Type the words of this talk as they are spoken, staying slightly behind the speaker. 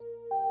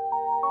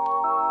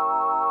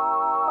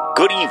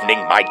Good evening,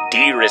 my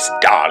dearest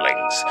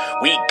darlings.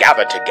 We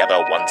gather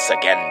together once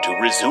again to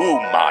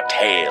resume our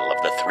tale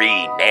of the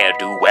three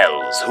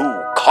ne'er-do-wells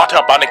who, caught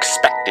up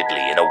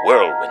unexpectedly in a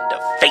whirlwind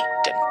of fate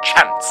and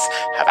chance,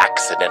 have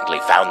accidentally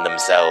found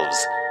themselves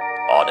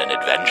on an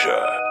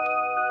adventure.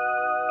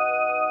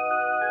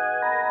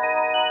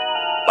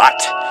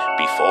 But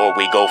before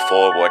we go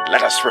forward,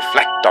 let us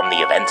reflect on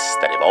the events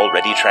that have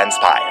already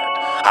transpired.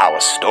 Our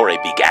story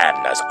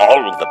began, as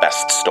all the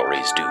best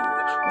stories do,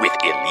 with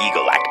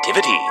illegal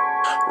activity.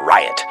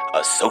 Riot,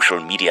 a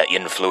social media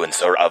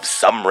influencer of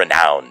some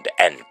renown,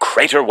 and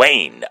Crater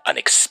Wayne, an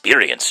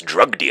experienced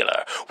drug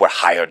dealer, were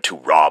hired to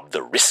rob the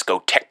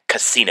Riscotech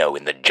Casino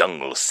in the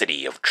jungle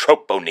city of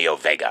Tropo Neo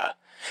Vega.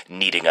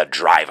 Needing a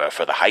driver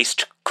for the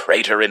heist,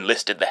 Crater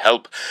enlisted the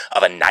help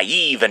of a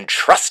naive and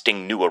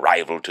trusting new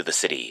arrival to the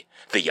city,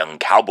 the young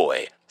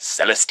cowboy,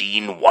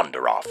 Celestine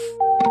Wanderoff.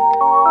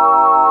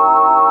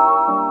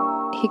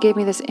 He gave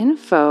me this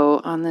info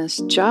on this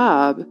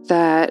job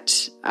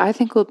that I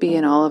think will be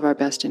in all of our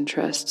best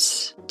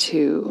interests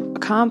to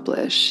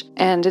accomplish.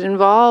 And it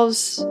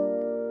involves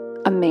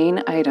a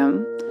main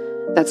item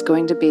that's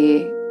going to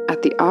be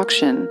at the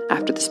auction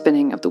after the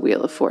spinning of the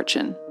Wheel of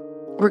Fortune.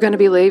 We're going to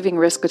be leaving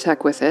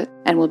Riscotech with it,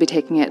 and we'll be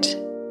taking it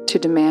to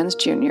Demands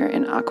Jr.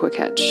 in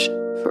Aquacatch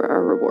for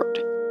our reward.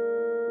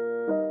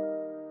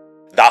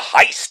 The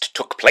heist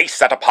took place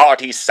at a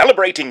party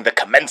celebrating the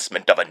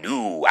commencement of a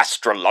new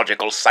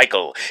astrological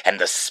cycle and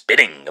the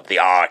spinning of the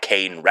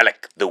arcane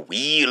relic, the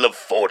Wheel of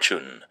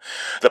Fortune.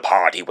 The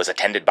party was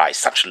attended by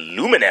such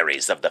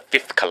luminaries of the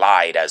Fifth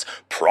Collide as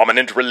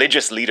prominent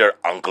religious leader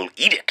Uncle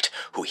Edict,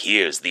 who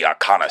hears the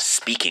Arcana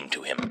speaking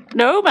to him.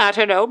 No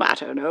matter.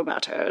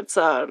 It's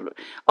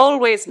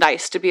always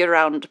nice to be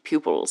around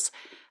pupils.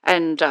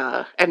 And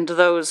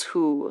those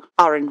who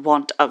are in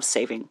want of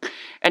saving.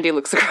 And he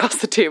looks across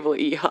the table at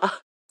Yeehaw.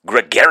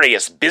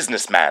 Gregarious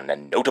businessman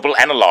and notable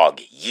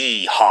analog,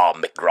 Yeehaw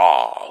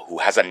McGraw, who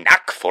has a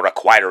knack for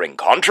acquiring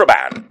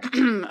contraband.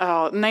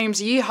 Name's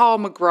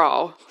Yeehaw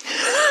McGraw.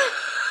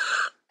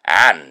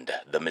 And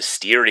the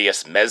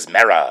mysterious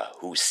Mesmera,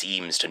 who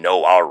seems to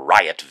know our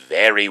riot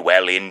very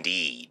well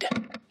indeed.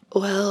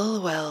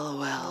 Well.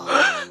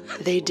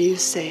 They do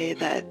say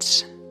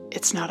that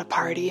it's not a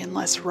party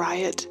unless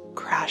Riot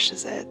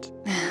crashes it.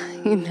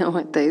 You know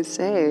what they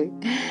say.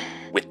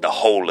 With the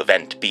whole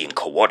event being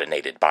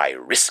coordinated by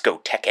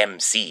Riscotech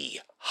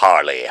MC,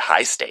 Harley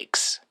High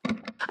Stakes.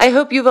 I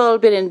hope you've all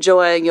been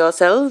enjoying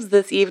yourselves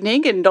this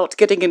evening and not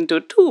getting into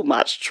too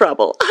much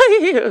trouble.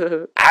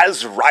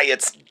 As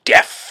Riot's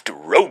deft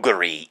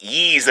roguery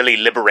easily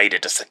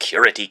liberated a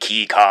security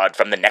key card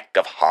from the neck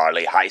of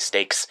Harley High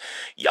Stakes,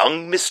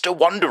 young Mr.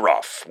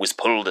 Wanderoff was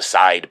pulled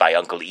aside by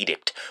Uncle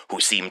Edict, who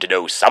seemed to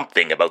know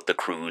something about the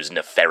crew's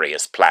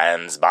nefarious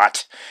plans,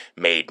 but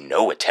made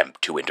no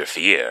attempt to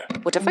interfere.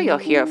 Whatever you're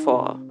here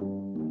for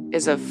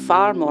is of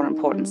far more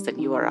importance than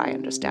you or I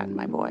understand,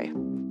 my boy.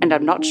 And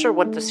I'm not sure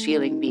what this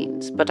feeling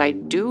means, but I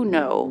do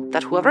know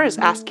that whoever is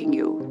asking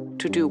you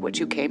to do what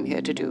you came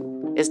here to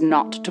do is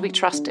not to be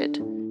trusted,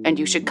 and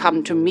you should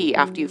come to me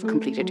after you've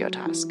completed your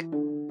task.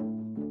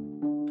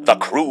 The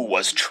crew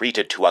was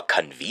treated to a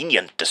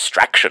convenient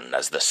distraction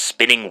as the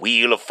spinning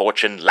Wheel of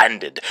Fortune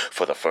landed,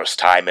 for the first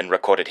time in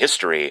recorded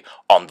history,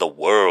 on the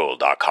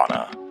World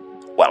Arcana,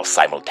 while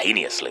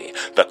simultaneously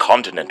the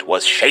continent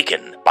was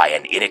shaken by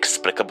an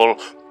inexplicable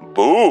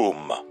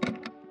boom.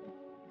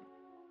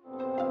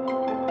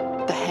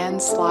 The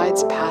hand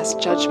slides past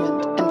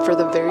judgment, and for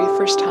the very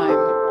first time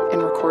in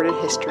recorded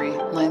history,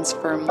 lands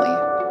firmly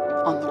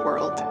on the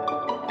world.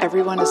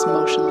 Everyone is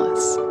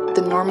motionless.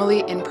 The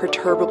normally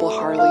imperturbable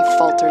Harley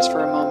falters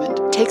for a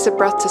moment, takes a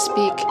breath to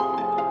speak,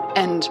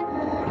 and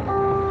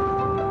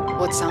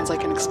what sounds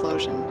like an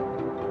explosion.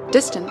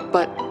 Distant,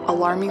 but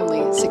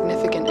alarmingly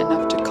significant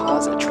enough to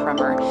cause a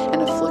tremor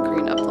and a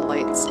flickering of the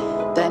lights.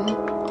 Then,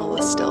 all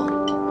is still.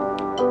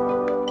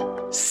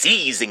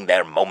 Seizing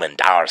their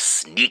moment, our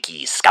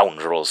sneaky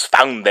scoundrels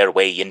found their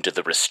way into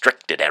the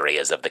restricted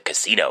areas of the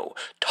casino,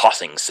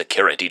 tossing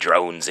security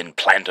drones in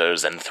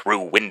planters and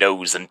through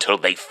windows until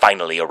they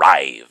finally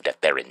arrived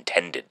at their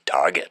intended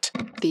target.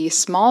 The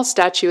small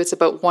statue is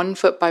about 1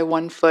 foot by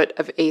 1 foot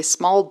of a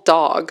small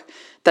dog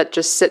that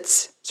just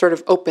sits sort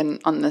of open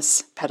on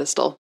this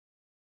pedestal.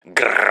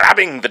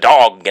 Grabbing the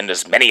dog and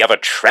as many other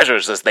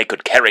treasures as they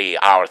could carry,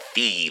 our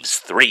thieves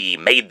three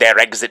made their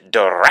exit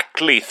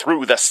directly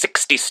through the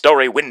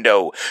 60-story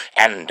window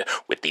and,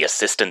 with the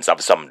assistance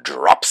of some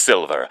drop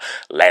silver,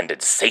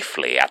 landed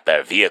safely at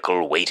their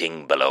vehicle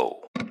waiting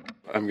below.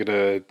 I'm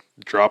gonna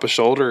drop a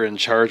shoulder and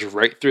charge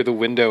right through the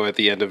window at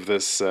the end of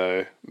this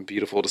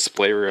beautiful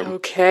display room.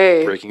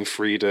 Okay. Breaking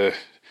free to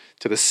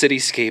the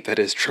cityscape that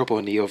is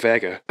Tropo Neo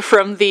Vega.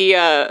 From the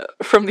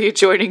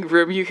adjoining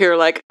room, you hear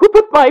like, "Who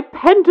put my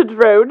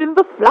pentadrone in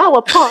the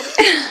flower pot?"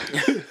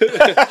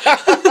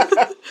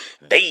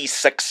 They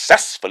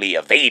successfully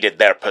evaded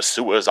their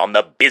pursuers on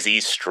the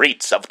busy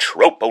streets of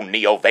Tropo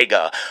Neo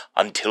Vega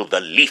until the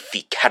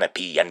leafy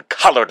canopy and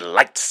colored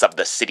lights of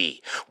the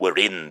city were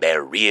in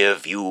their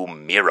rear-view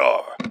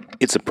mirror.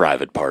 It's a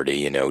private party,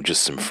 you know,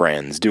 just some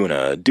friends doing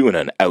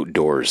an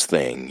outdoors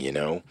thing, you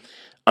know,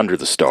 under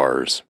the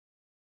stars.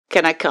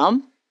 Can I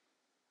come?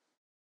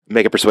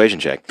 Make a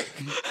persuasion check.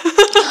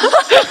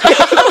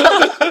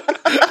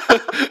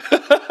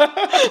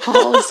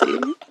 Halsey.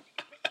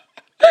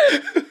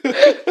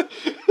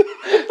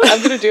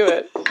 I'm gonna do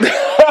it.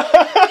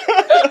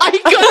 I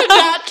got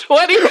that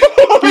 20.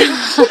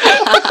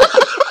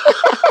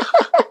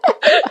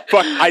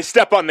 Fuck, I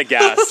step on the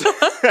gas.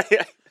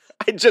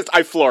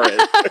 I floor it.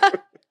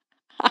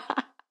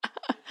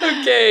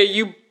 Okay,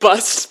 you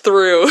bust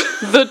through.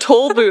 The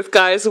toll booth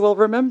guys will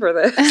remember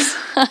this.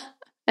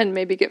 And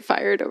maybe get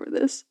fired over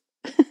this.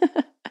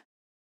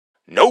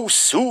 No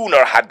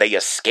sooner had they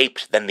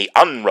escaped than the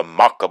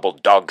unremarkable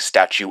dog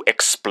statue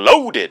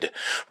exploded,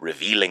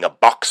 revealing a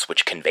box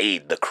which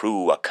conveyed the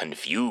crew a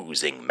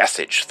confusing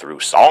message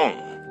through song.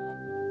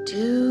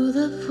 To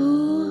the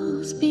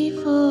fools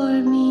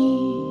before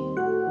me,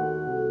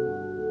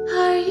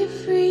 are you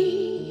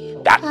free?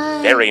 That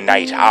very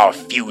night, our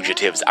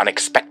fugitives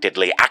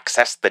unexpectedly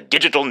accessed the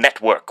digital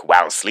network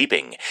while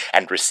sleeping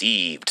and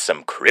received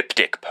some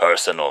cryptic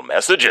personal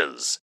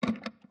messages.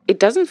 It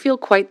doesn't feel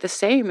quite the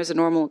same as a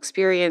normal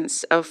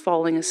experience of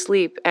falling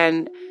asleep,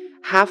 and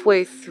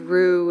halfway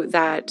through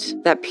that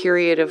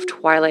period of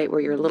twilight where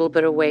you're a little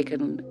bit awake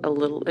and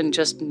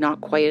just not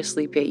quite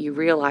asleep yet, you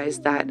realize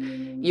that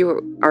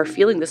you are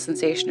feeling the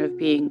sensation of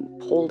being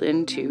pulled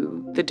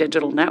into the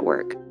digital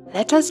network.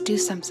 Let us do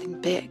something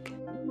big.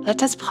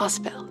 Let us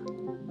possible.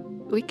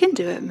 We can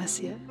do it,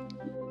 monsieur.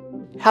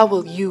 How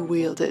will you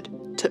wield it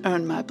to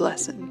earn my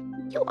blessing?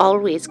 You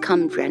always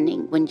come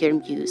running when your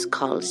muse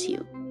calls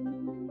you.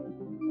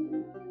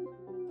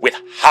 With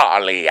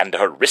Harley and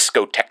her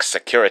Riscotech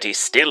security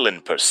still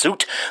in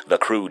pursuit, the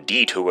crew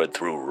detoured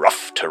through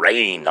rough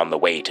terrain on the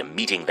way to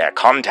meeting their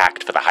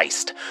contact for the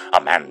heist,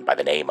 a man by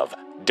the name of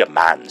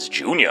Demands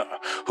Jr.,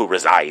 who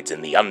resides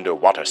in the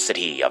underwater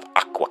city of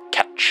Aqua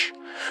Ketch.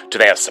 To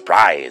their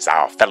surprise,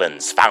 our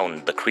felons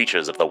found the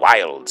creatures of the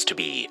wilds to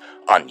be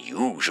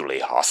unusually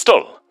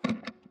hostile.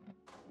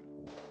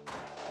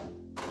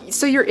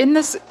 So you're in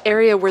this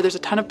area where there's a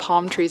ton of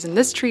palm trees, and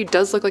this tree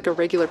does look like a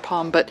regular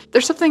palm, but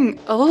there's something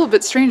a little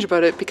bit strange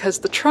about it because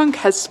the trunk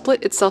has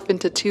split itself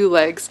into two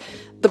legs,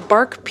 the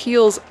bark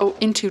peels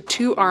into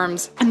two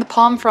arms, and the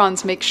palm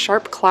fronds make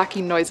sharp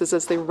clacking noises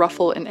as they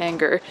ruffle in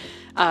anger.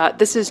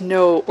 This is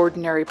no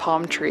ordinary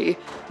palm tree.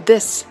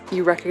 This,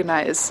 you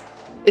recognize,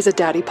 is a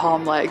daddy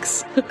palm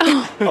legs.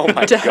 Oh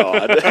my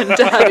god. And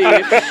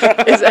daddy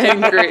is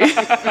angry.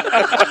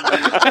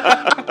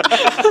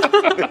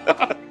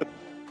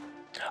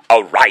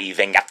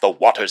 Arriving at the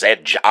water's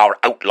edge, our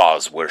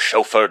outlaws were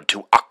chauffeured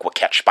to Aqua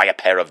Ketch by a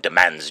pair of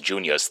Demands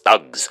Jr.'s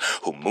thugs,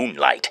 who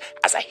moonlight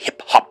as a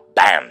hip-hop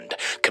band,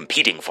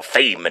 competing for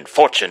fame and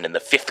fortune in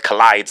the Fifth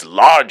Collide's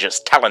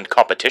largest talent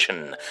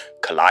competition,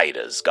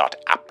 Collider's Got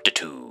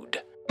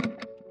Aptitude.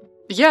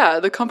 Yeah,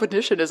 the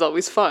competition is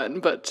always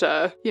fun, but,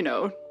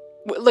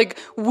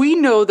 we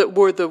know that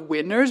we're the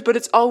winners, but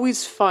it's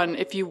always fun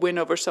if you win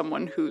over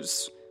someone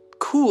who's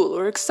cool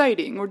or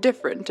exciting or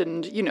different,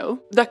 and,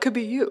 that could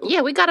be you.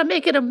 Yeah, we gotta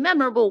make it a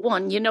memorable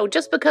one,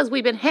 just because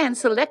we've been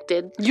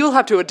hand-selected. You'll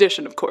have to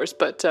audition, of course,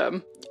 but,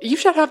 you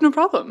should have no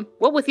problem.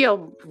 What with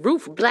your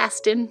roof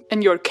blasting?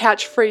 And your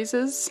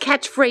catchphrases?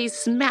 Catchphrase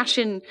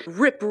smashing,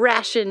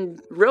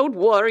 rip-rashing, road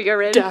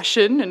warrior and...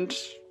 Dashing and...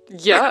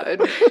 Yeah.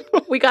 And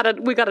We got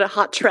a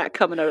hot track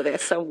coming out of there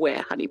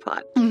somewhere,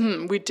 honeypot.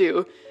 we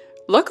do.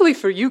 Luckily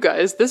for you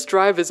guys, this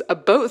drive is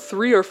about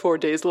 3 or 4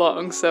 days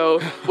long, so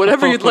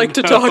whatever you'd like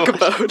to talk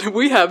about,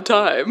 we have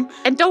time.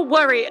 And don't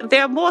worry,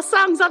 there are more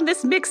songs on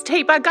this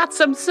mixtape. I got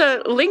some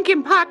Sir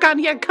Linkin Park on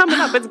here coming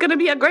up. It's gonna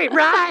be a great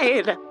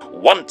ride.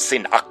 Once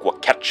in Aqua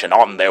Ketch and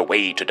on their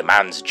way to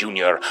Demands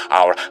Jr.,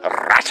 our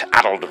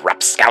rat-addled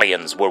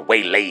rapscallions were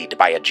waylaid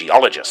by a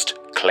geologist,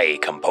 Clay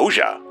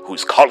Composure,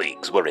 whose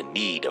colleagues were in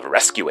need of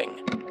rescuing.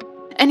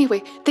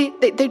 Anyway,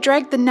 they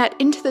dragged the net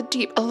into the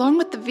deep along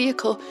with the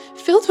vehicle,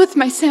 filled with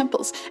my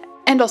samples,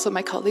 and also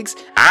my colleagues.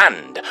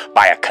 And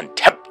by a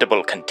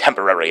contemptible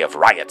contemporary of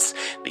riots,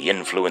 the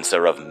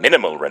influencer of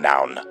minimal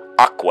renown,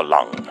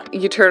 Aqualung.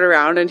 You turn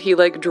around and he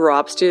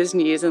drops to his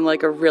knees in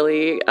a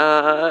really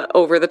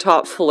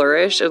over-the-top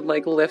flourish and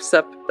lifts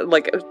up,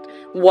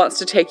 wants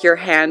to take your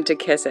hand to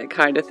kiss it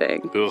kind of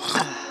thing.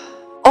 Ugh.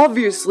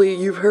 Obviously,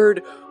 you've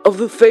heard of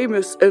the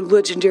famous and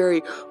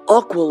legendary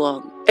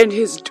Aqualung and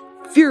his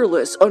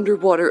fearless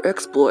underwater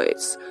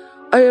exploits.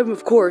 I am,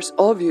 of course,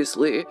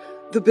 obviously,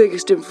 the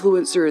biggest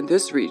influencer in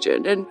this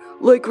region, and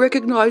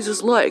recognize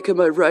as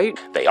am I right?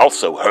 They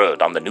also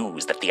heard on the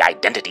news that the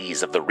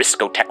identities of the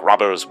Riscotech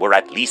robbers were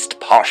at least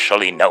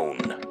partially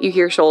known. You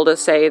hear Sholda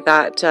say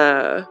that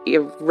a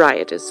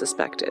riot is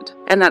suspected,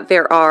 and that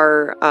there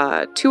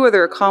are 2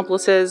 other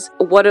accomplices.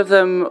 One of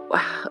them,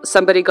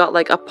 somebody got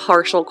a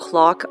partial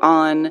clock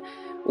on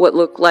what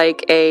looked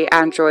like a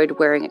android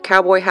wearing a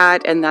cowboy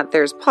hat, and that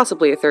there's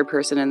possibly a third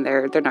person in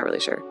there. They're not really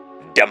sure.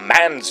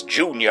 Demands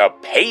Jr.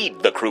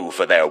 paid the crew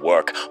for their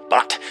work,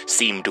 but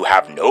seemed to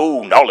have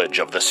no knowledge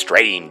of the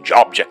strange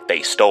object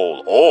they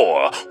stole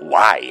or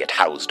why it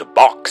housed a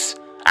box.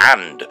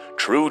 And,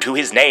 true to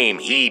his name,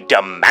 he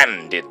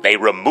demanded they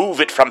remove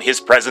it from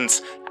his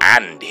presence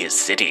and his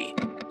city.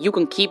 You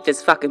can keep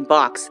this fucking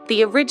box.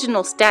 The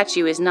original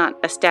statue is not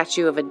a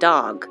statue of a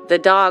dog. The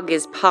dog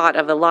is part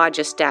of a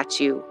larger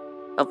statue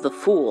of the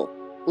fool.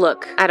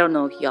 Look, I don't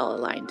know if y'all are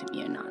lying to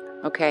me or not,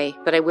 okay?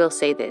 But I will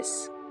say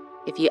this.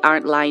 If you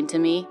aren't lying to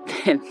me,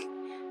 then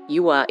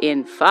you are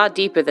in far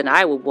deeper than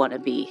I would want to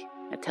be.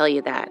 I tell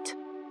you that.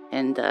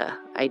 And,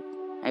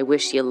 I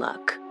wish you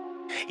luck.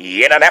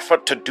 In an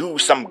effort to do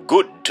some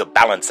good to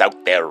balance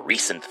out their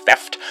recent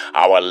theft,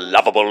 our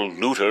lovable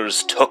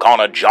looters took on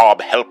a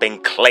job helping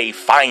Clay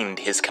find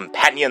his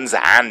companions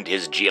and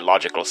his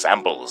geological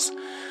samples.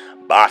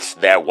 But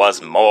there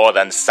was more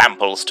than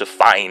samples to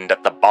find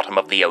at the bottom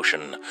of the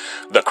ocean.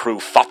 The crew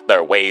fought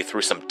their way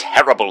through some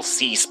terrible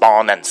sea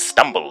spawn and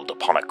stumbled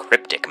upon a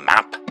cryptic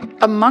map.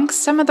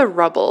 Amongst some of the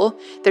rubble,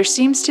 there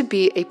seems to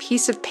be a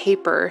piece of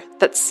paper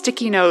that's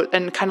sticking out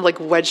and kind of like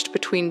wedged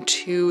between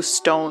two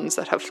stones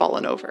that have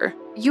fallen over.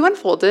 You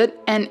unfold it,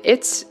 and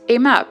it's a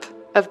map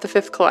of the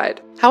Fifth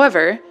Collide.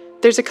 However,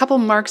 there's a couple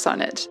marks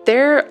on it.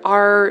 There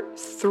are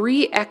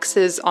 3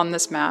 X's on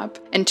this map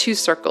and 2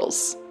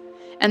 circles.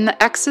 And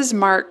the X's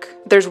mark,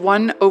 there's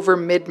one over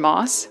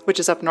Mid-Moss, which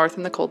is up north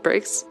in the Cold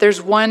Breaks.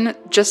 There's one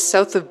just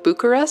south of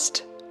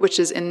Bucharest, which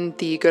is in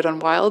the Good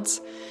and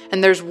Wilds.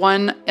 And there's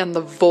one in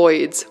the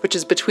Voids, which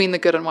is between the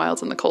Good and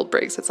Wilds and the Cold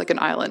Breaks. It's like an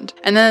island.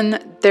 And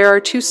then there are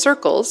 2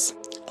 circles.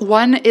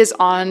 One is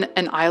on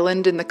an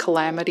island in the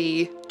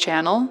Calamity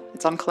Channel.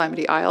 It's on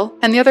Calamity Isle.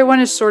 And the other one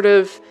is sort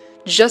of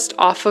just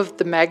off of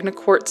the Magna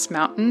Quartz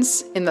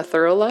Mountains in the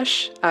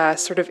Thurlush,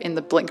 sort of in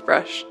the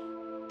Blinkbrush.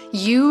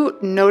 You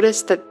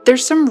notice that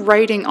there's some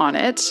writing on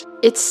it.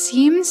 It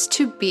seems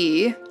to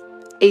be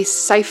a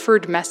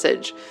ciphered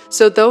message.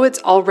 So though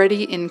it's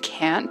already in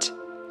Cant,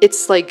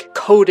 it's like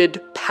coded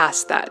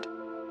past that.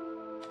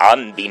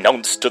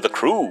 Unbeknownst to the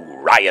crew,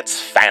 Riot's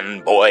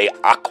fanboy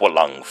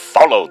Aqualung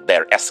followed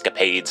their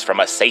escapades from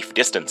a safe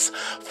distance,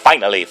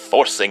 finally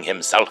forcing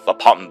himself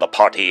upon the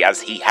party as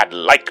he had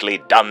likely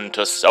done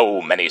to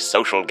so many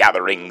social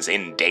gatherings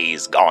in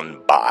days gone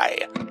by.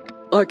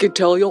 I can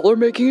tell y'all are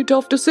making a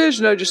tough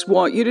decision. I just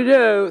want you to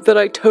know that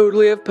I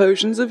totally have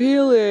potions of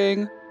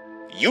healing.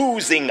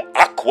 Using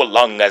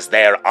Aqualung as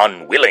their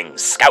unwilling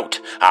scout,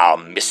 our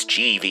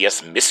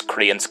mischievous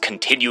miscreants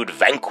continued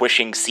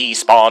vanquishing sea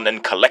spawn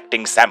and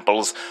collecting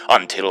samples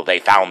until they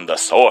found the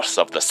source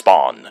of the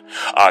spawn,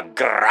 a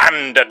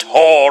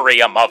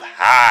grandatorium of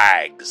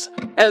hags.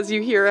 As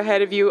you hear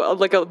ahead of you,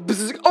 like a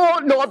bzz,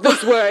 oh, not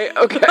this way.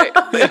 Okay,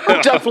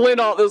 definitely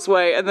not this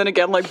way. And then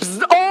again, like,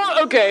 bzz, oh,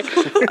 okay,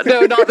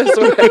 no, not this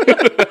way.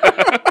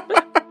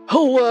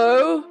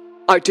 Hello?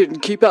 I didn't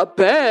keep at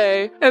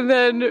bay. And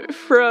then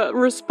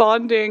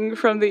responding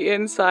from the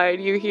inside,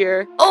 you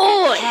hear,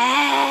 Oh,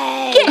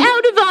 hey! Get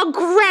out of our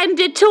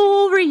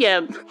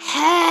grandatorium!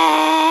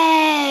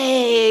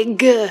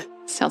 Hag!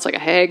 Sounds like a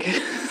hag.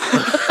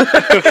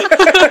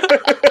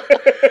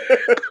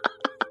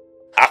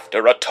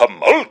 After a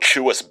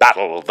tumultuous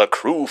battle, the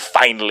crew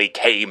finally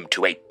came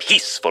to a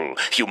peaceful,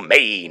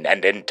 humane,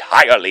 and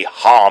entirely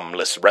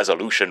harmless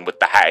resolution with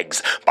the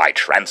hags by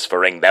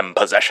transferring them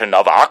possession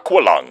of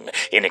Aqualung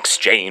in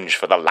exchange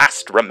for the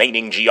last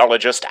remaining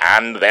geologist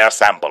and their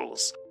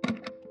samples.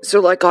 so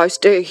like I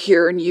stay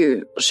here and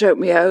you shout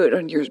me out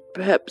on your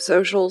pep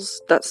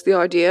socials? That's the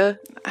idea?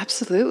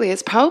 Absolutely.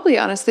 It's probably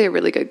honestly a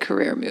really good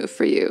career move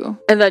for you.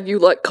 And then you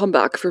like come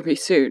back for me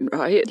soon,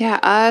 right? Yeah,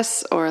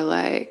 us or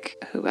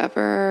like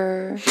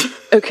whoever.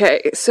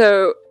 Okay,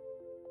 so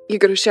you're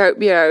gonna shout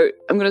me out,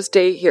 I'm gonna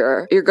stay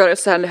here, you're gonna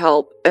send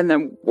help, and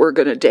then we're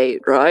gonna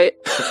date, right?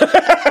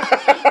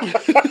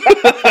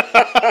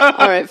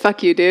 All right,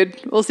 fuck you, dude.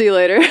 We'll see you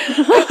later.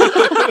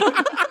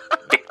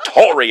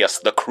 Victorious,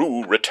 the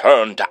crew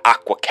returned to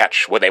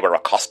Aquacatch, where they were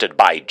accosted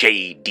by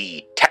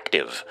J.D.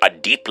 Detective, a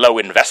Deeplow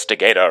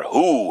investigator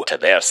who, to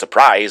their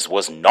surprise,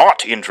 was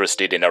not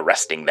interested in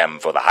arresting them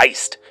for the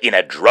heist. In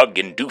a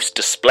drug-induced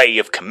display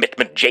of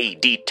commitment,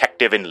 J.D.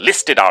 Detective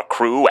enlisted our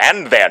crew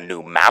and their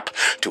new map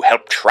to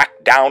help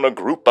track down a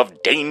group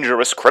of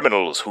dangerous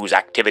criminals whose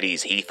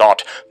activities he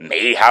thought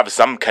may have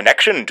some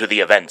connection to the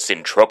events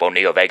in Tropo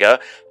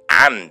Neovega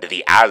and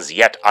the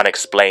as-yet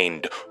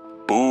unexplained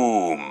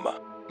Boom.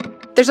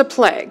 There's a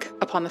plague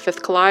upon the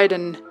Fifth Collide,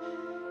 and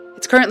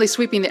it's currently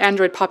sweeping the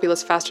android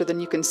populace faster than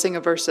you can sing a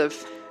verse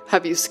of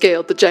Have You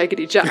Scaled the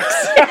Jaggedy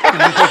Jacks?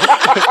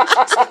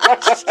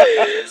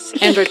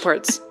 Android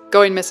parts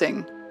going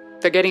missing.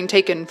 They're getting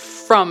taken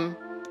from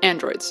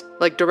androids,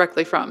 like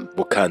directly from.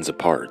 What kinds of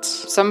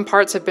parts? Some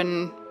parts have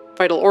been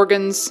vital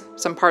organs,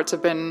 some parts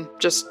have been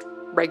just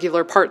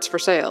regular parts for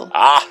sale.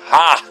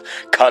 Aha!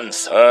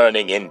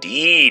 Concerning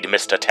indeed,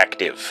 Mr.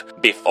 Detective.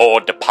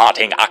 Before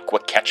departing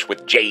Aquacatch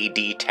with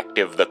J.D.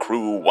 Detective, the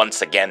crew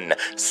once again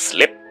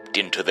slipped locked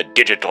into the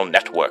digital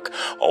network,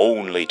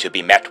 only to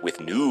be met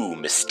with new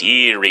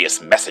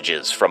mysterious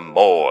messages from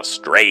more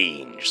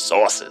strange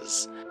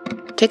sources.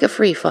 Take a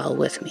free fall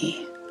with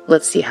me.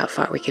 Let's see how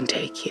far we can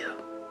take you.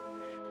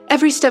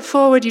 Every step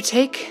forward you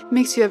take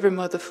makes you ever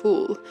more the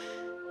fool.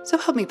 So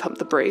help me pump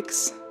the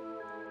brakes.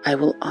 I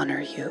will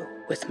honor you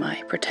with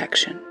my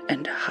protection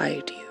and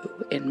hide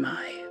you in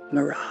my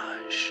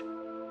mirage.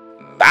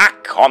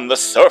 Back on the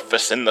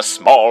surface in the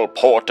small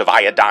port of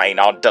Iodine,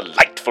 our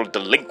delightful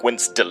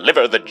delinquents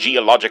deliver the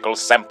geological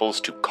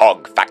samples to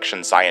COG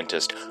faction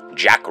scientist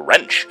Jack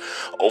Wrench,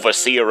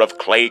 overseer of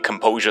Clay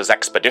Composure's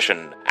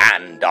expedition,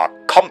 and are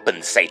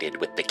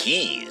compensated with the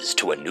keys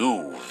to a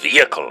new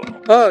vehicle.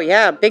 Oh,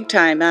 yeah, big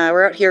time.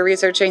 We're out here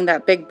researching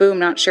that big boom.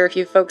 Not sure if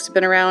you folks have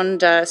been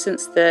around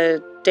since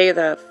the Day of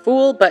the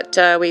Fool, but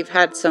we've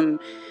had some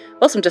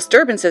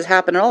disturbances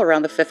happen all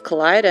around the Fifth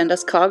Collide, and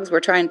us cogs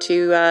were trying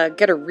to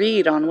get a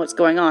read on what's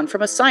going on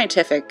from a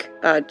scientific,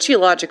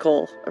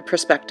 geological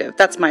perspective.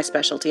 That's my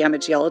specialty. I'm a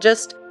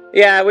geologist.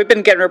 Yeah, we've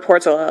been getting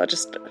reports of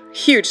just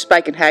huge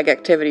spike in hag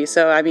activity,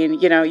 so, I mean,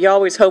 you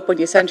always hope when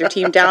you send your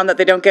team down that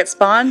they don't get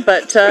spawned,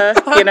 but,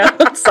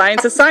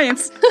 science is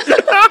science.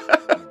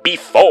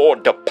 Before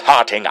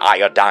departing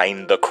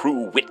Iodine, the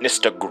crew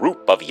witnessed a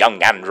group of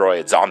young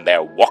androids on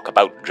their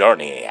walkabout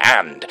journey,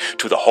 and,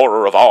 to the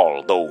horror of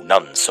all, though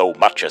none so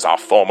much as our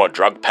former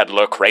drug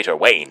peddler Crater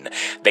Wayne,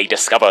 they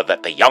discover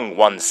that the young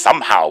ones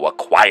somehow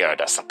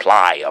acquired a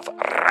supply of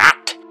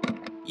rat.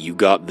 You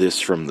got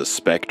this from the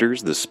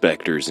Spectres? The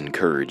Spectres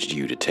encouraged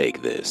you to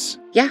take this.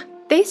 Yeah.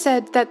 They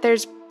said that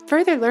there's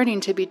further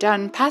learning to be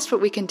done past what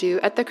we can do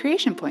at the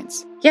creation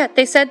points. Yeah,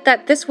 they said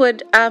that this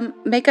would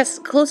make us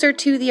closer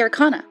to the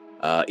Arcana.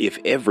 If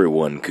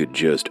everyone could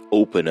just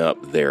open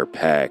up their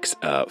packs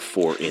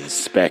for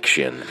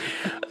inspection,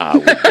 I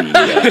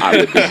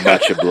would be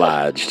much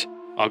obliged.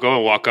 I'll go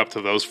and walk up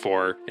to those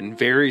four and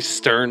very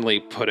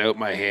sternly put out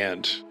my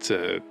hand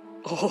to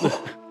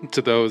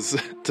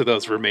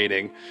those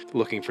remaining,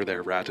 looking for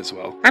their rat as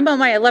well. I'm on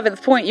my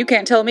 11th point. You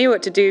can't tell me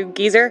what to do,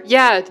 geezer.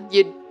 Yeah,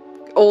 you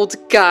old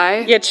guy.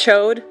 You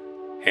chode.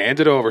 Hand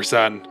it over,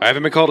 son. I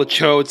haven't been called a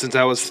chode since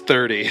I was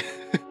 30.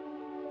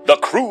 The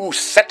crew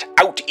set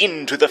out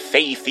into the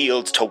Fey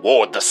Fields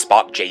toward the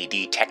spot J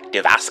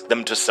Detective asked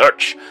them to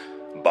search.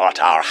 But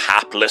our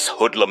hapless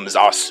hoodlums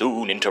are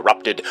soon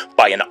interrupted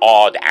by an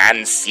odd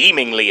and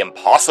seemingly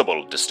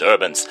impossible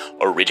disturbance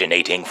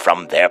originating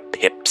from their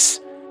pips.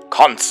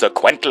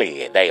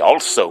 Consequently, they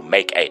also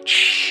make a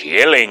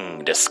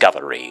chilling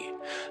discovery.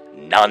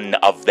 None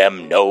of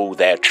them know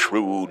their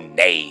true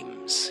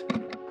names.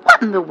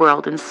 What in the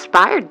world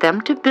inspired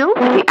them to build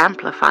the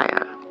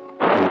amplifier?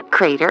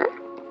 Crater?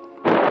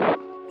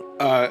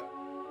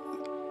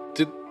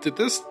 Did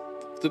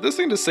this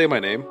thing just say my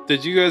name?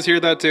 Did you guys hear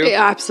that too?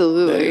 Yeah,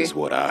 absolutely. That is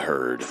what I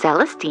heard.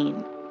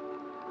 Celestine?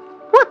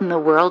 What in the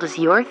world is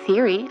your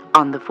theory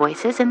on the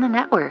voices in the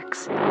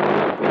networks?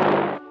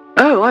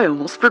 Oh, I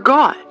almost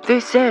forgot. They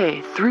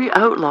say 3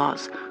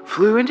 outlaws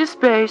flew into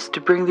space to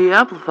bring the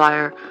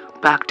amplifier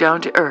back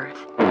down to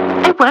Earth.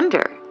 I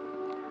wonder,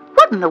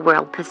 what in the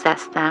world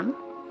possessed them?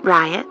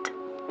 Riot?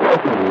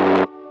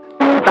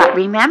 But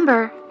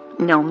remember,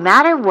 no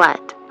matter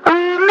what,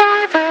 we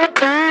never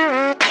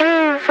could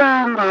hear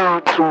from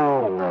the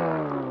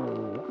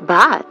truth.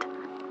 But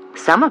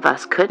some of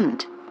us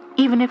couldn't,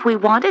 even if we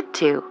wanted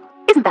to.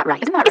 Isn't that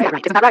right? Isn't that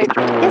right? Isn't that right?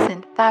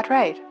 Isn't that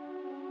right?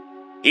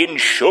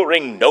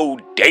 Ensuring no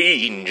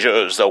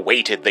dangers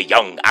awaited the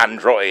young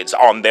androids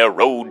on their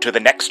road to the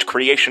next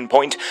creation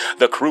point,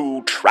 the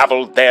crew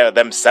traveled there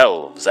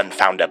themselves and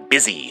found a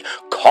busy,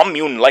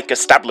 commune-like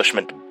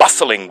establishment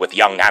bustling with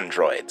young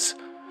androids.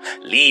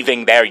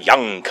 Leaving their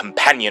young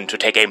companion to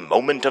take a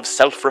moment of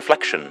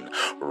self-reflection,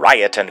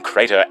 Riot and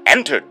Crater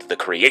entered the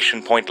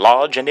Creation Point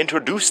Lodge and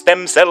introduced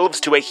themselves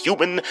to a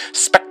human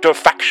Spectre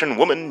faction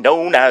woman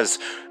known as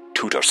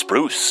Tudor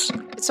Spruce.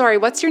 Sorry,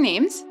 what's your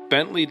names?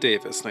 Bentley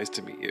Davis, nice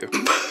to meet you.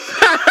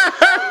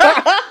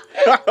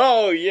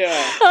 Oh,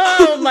 yeah.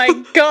 Oh my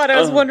god, I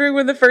was wondering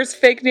when the first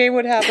fake name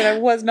would happen. I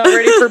was not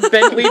ready for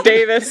Bentley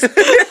Davis.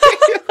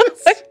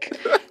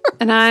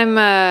 And I'm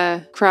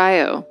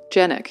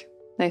cryogenic.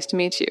 Nice to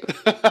meet you.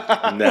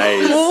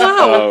 Nice.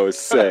 Wow. Oh,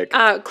 sick.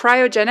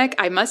 Cryogenic,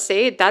 I must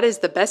say, that is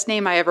the best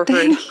name I ever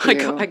heard.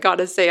 Thank you. I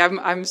gotta say,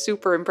 I'm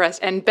super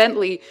impressed. And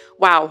Bentley,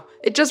 wow,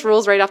 it just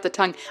rolls right off the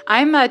tongue.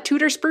 I'm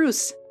Tudor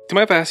Spruce. Do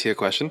I ask you a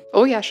question?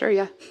 Oh yeah, sure,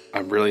 yeah.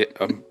 I'm really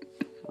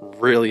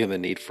in the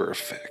need for a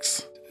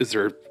fix. Is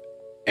there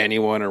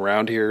anyone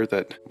around here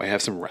that might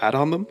have some rat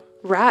on them?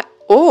 Rat?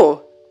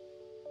 Oh,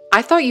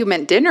 I thought you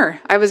meant dinner.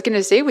 I was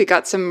gonna say we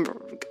got some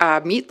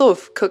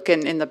meatloaf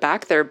cooking in the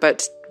back there,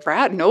 but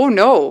rat?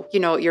 No. You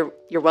know, you're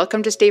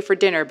welcome to stay for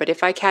dinner, but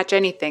if I catch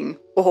anything,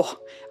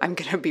 I'm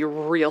gonna be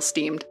real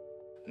steamed.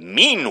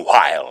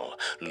 Meanwhile,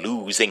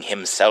 losing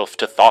himself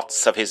to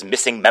thoughts of his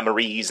missing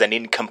memories and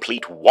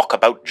incomplete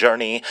walkabout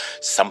journey,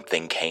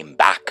 something came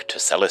back to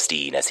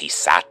Celestine as he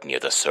sat near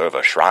the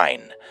server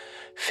shrine.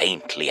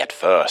 Faintly at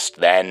first,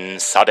 then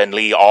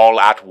suddenly all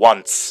at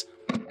once.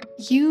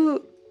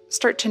 You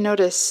start to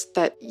notice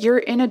that you're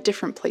in a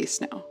different place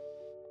now.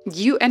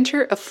 You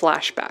enter a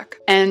flashback,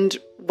 and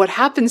what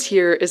happens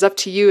here is up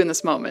to you in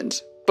this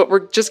moment, but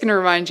we're just going to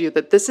remind you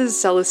that this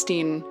is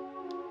Celestine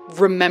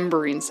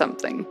remembering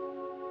something.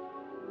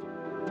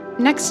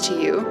 Next to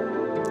you,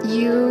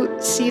 you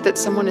see that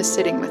someone is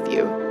sitting with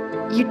you.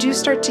 You do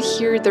start to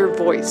hear their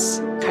voice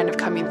kind of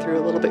coming through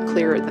a little bit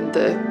clearer than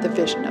the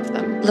vision of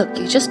them. Look,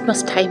 you just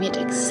must time it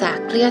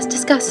exactly as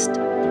discussed.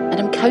 And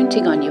I'm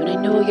counting on you, and I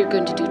know you're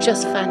going to do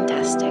just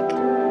fantastic.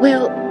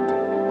 Well,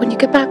 when you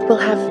get back, we'll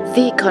have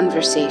the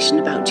conversation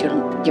about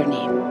your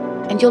name.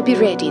 And you'll be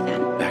ready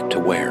then. Back to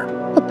where?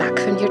 Well, back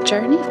from your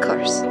journey, of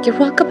course. Your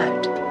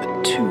walkabout.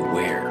 But to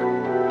where?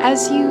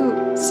 As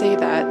you say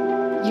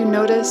that, you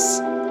notice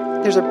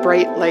there's a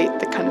bright light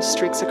that kind of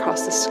streaks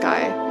across the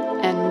sky,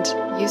 and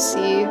you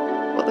see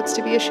what looks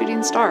to be a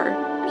shooting star.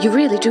 You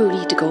really do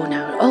need to go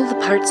now. All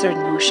the parts are in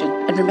motion.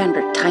 And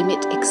remember, time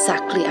it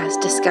exactly as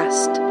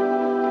discussed.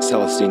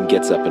 Celestine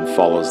gets up and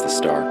follows the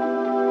star.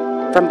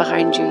 From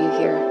behind you, you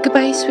hear,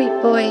 "Goodbye,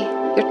 sweet boy.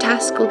 Your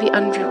task will be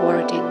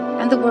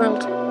unrewarding, and the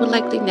world will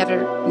likely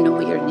never know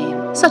your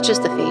name. Such is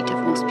the fate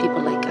of most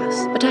people like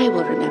us, but I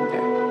will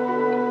remember."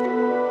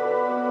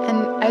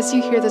 And as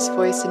you hear this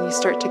voice and you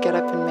start to get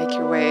up and make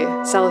your way,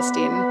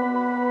 Celestine,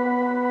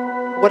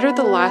 what are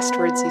the last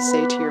words you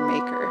say to your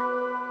maker?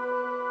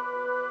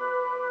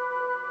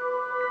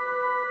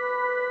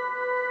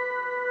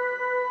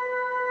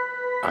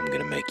 I'm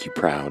gonna make you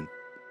proud.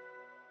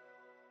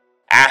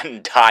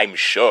 And I'm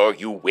sure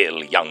you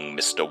will, young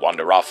Mr.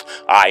 Wanderoff.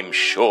 I'm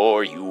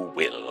sure you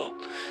will.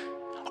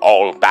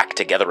 All back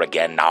together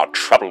again, our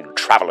troubled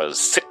travelers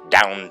sit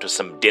down to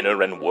some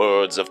dinner and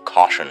words of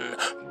caution,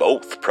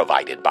 both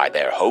provided by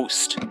their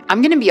host.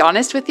 I'm going to be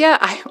honest with you.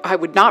 I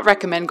would not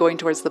recommend going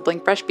towards the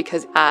Blink Brush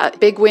because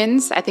big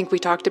winds, I think we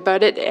talked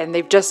about it, and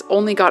they've just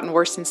only gotten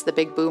worse since the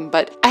big boom.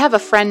 But I have a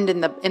friend in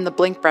the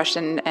Blink Brush,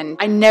 and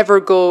I never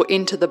go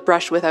into the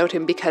brush without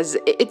him because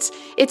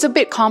it's a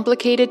bit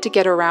complicated to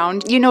get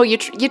around. You know, you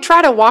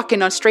try to walk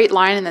in a straight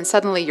line, and then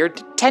suddenly you're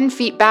 10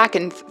 feet back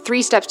and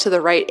 3 steps to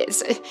the right.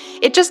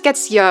 It just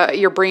gets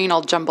your brain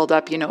all jumbled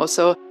up, you know.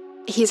 So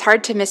he's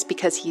hard to miss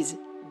because he's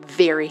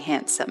very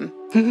handsome.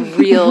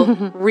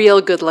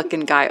 Real good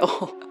looking guy.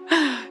 Oh,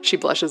 she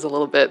blushes a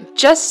little bit.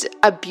 Just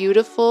a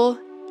beautiful,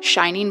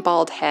 shining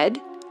bald head,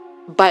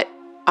 but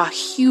a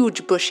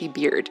huge bushy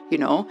beard, you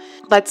know.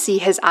 Let's see,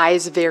 his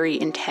eyes very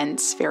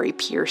intense, very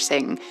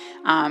piercing.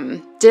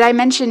 Did I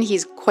mention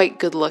he's quite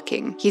good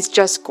looking? He's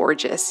just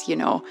gorgeous, you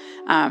know.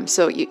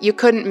 So you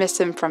couldn't miss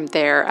him from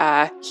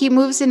there. He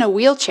moves in a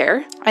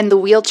wheelchair, and the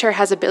wheelchair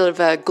has a bit of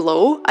a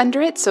glow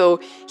under it,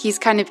 so he's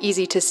kind of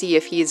easy to see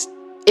if he's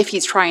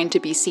trying to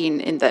be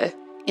seen in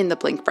the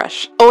Blink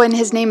Brush. Oh, and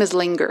his name is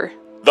Linger.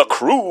 The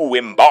crew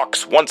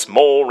embarks once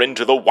more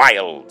into the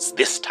wilds,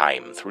 this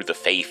time through the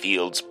Fey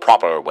Fields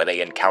proper, where they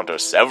encounter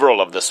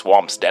several of the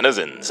swamp's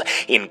denizens,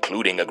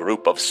 including a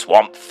group of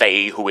swamp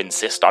Fey who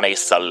insist on a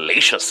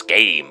salacious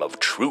game of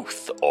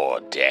truth or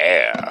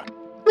dare.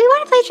 We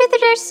want to play Truth or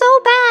Dare so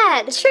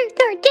bad! Truth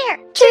or Dare!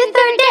 Truth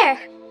or Dare!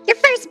 You're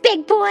first,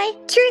 big boy!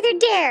 Truth or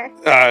Dare!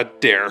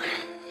 Dare.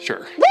 Sure.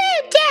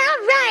 Woo! Dare!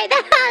 Alright!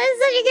 That's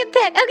such a good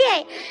pick.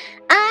 Okay.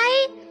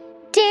 I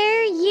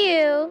dare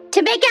you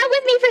to make out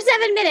with me for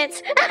 7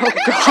 minutes. Oh,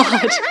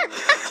 God.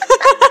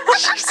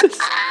 Jesus.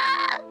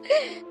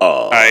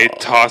 I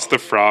toss the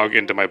frog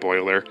into my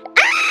boiler.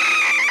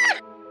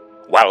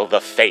 While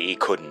the Fae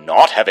could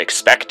not have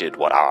expected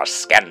what our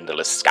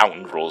scandalous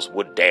scoundrels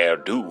would dare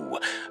do,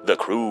 the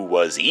crew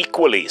was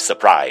equally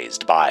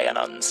surprised by an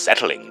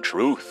unsettling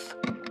truth.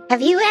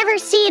 Have you ever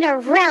seen a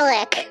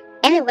relic?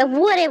 And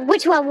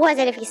which one was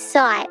it if you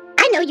saw it?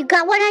 I know you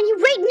got one on you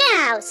right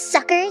now,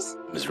 suckers!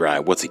 Ms. Rye,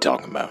 what's he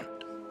talking about?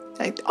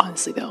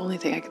 Honestly, the only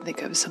thing I can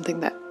think of is something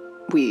that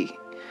we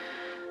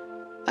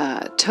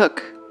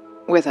took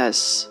with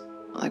us,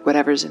 like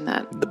whatever's in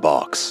that. The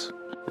box.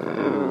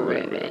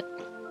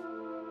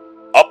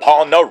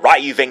 Upon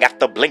arriving at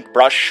the Blink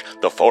Brush,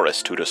 the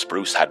forest Tutor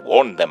Spruce had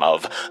warned them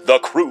of, the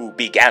crew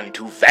began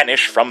to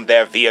vanish from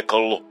their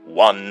vehicle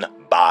one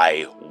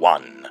by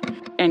one.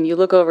 And you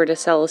look over to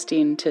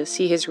Celestine to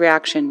see his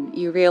reaction.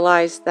 You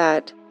realize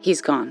that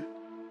he's gone.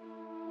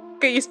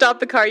 Okay, you stop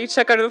the car, you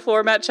check under the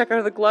floor mat, check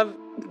under the glove,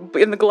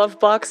 in the glove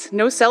box.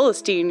 No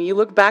Celestine. You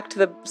look back to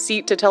the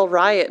seat to tell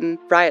Riot, and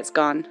Riot's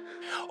gone.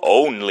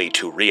 Only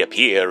to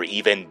reappear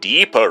even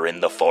deeper in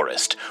the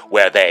forest,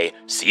 where they,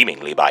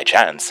 seemingly by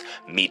chance,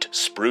 meet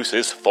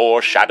Spruce's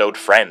foreshadowed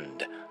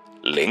friend,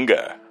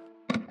 Linger.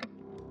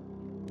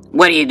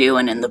 What are you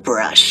doing in the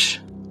brush?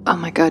 Oh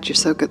my God, you're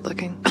so good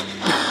looking.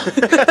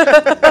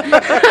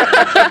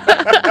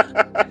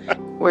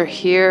 We're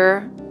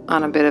here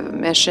on a bit of a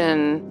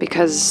mission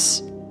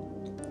because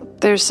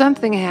there's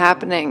something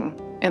happening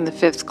in the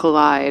Fifth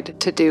Collide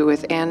to do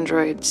with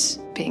androids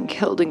being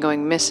killed and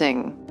going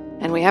missing.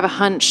 And we have a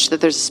hunch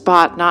that there's a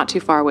spot not too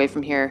far away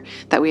from here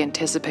that we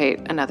anticipate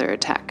another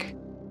attack.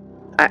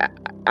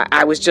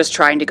 I was just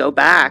trying to go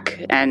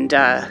back and,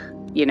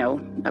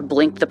 I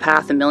blinked the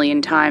path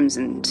 1,000,000 times,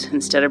 and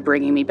instead of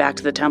bringing me back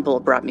to the temple,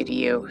 it brought me to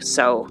you.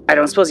 So I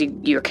don't suppose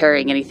you're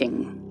carrying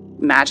anything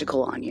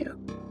magical on you.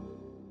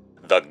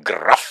 The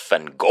gruff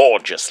and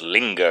gorgeous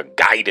Linger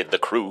guided the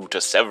crew to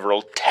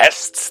several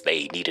tests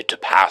they needed to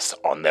pass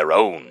on their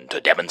own to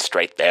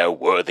demonstrate their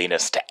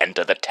worthiness to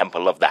enter the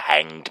Temple of the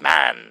Hanged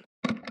Man.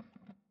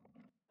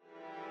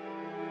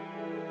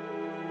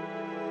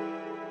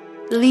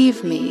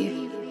 Leave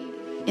me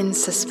in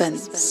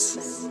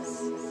suspense.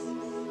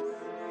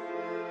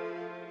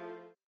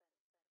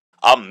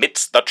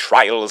 Amidst the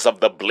trials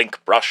of the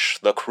Blink Brush,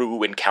 the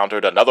crew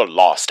encountered another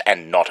lost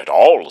and not at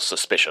all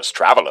suspicious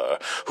traveler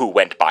who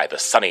went by the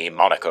sunny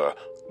moniker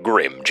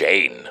Grim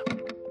Jane.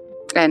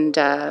 And,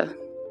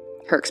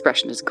 her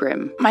expression is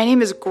grim. My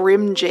name is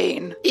Grim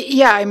Jane.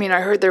 Yeah, I mean,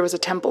 I heard there was a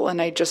temple,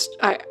 and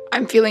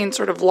I'm feeling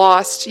sort of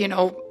lost,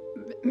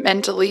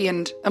 mentally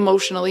and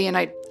emotionally, and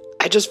I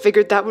just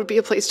figured that would be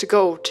a place to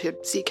go to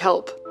seek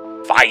help.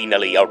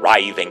 Finally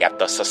arriving at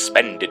the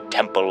suspended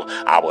temple,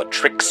 our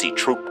tricksy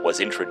troupe was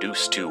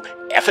introduced to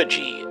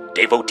Effigy,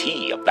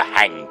 devotee of the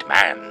Hanged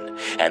Man,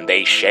 and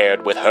they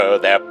shared with her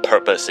their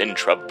purpose in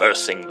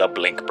traversing the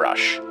Blink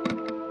Brush.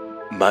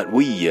 Might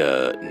we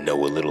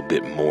know a little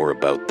bit more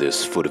about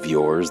this foot of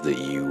yours that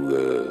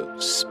you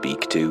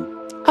speak to?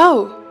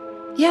 Oh,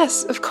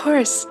 yes, of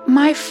course.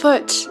 My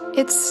foot,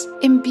 it's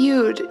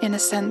imbued, in a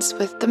sense,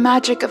 with the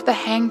magic of the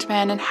Hanged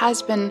Man and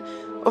has been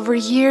over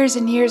years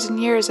and years and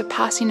years of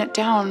passing it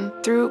down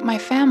through my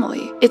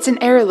family. It's an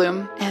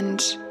heirloom,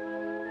 and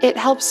it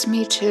helps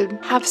me to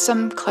have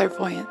some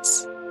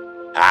clairvoyance.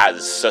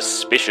 As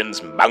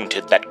suspicions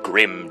mounted that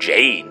Grim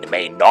Jane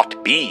may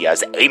not be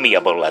as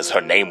amiable as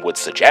her name would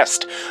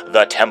suggest,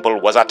 the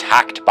temple was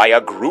attacked by a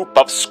group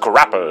of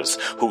scrappers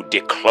who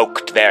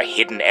decloaked their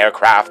hidden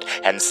aircraft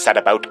and set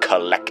about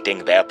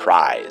collecting their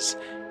prize.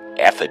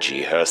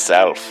 Effigy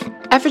herself.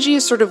 Effigy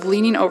is sort of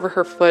leaning over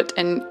her foot,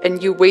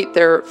 and you wait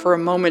there for a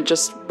moment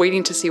just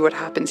waiting to see what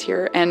happens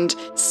here, and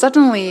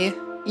suddenly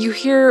you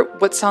hear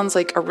what sounds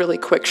like a really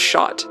quick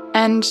shot.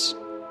 And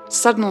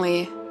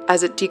suddenly,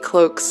 as it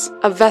decloaks,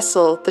 a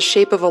vessel the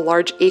shape of a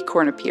large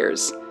acorn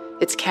appears,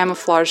 its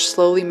camouflage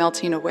slowly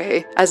melting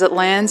away. As it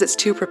lands, its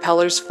two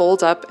propellers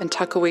fold up and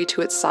tuck away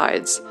to its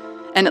sides,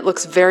 and it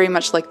looks very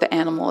much like the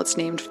animal it's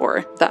named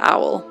for, the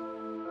owl.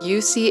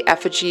 You see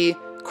Effigy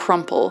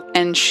crumple,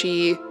 and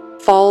she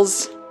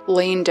falls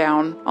laying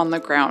down on the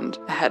ground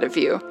ahead of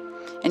you,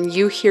 and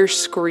you hear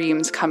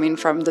screams coming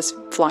from this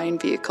flying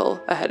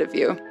vehicle ahead of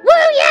you.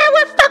 Whoa, yeah,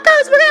 we're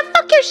fuckos! We're gonna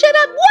fuck your shit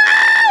up!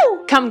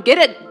 Whoa! Come get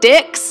it,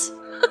 dicks!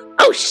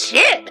 Oh,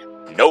 shit!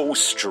 No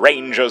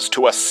strangers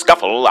to a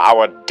scuffle,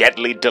 our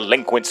deadly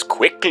delinquents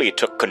quickly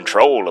took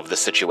control of the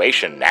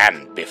situation,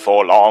 and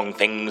before long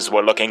things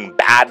were looking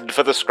bad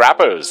for the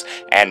scrappers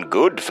and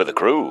good for the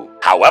crew.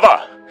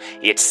 However,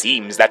 it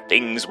seems that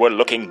things were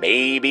looking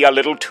maybe a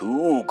little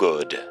too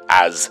good,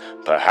 as,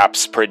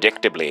 perhaps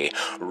predictably,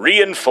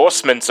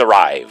 reinforcements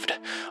arrived.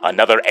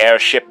 Another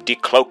airship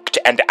decloaked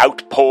and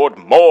outpoured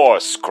more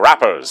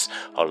scrappers,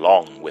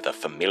 along with a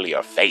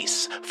familiar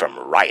face from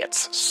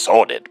Riot's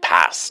sordid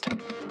past.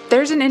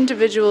 There's an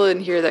individual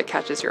in here that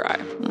catches your eye.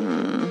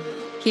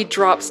 He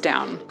drops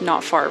down,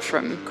 not far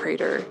from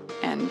Crater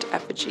and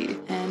Effigy,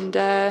 and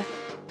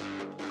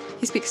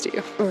he speaks to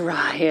you.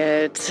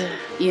 Riot,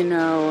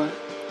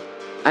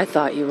 I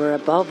thought you were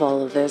above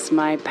all of this,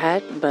 my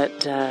pet,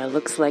 but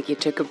looks like you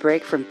took a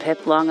break from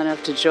Pip long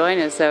enough to join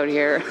us out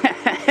here.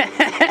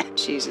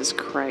 Jesus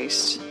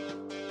Christ.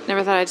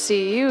 Never thought I'd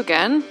see you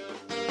again.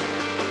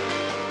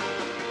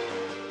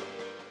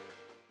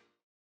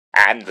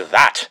 And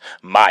that,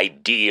 my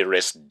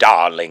dearest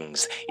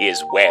darlings,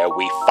 is where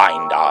we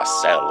find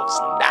ourselves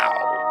now.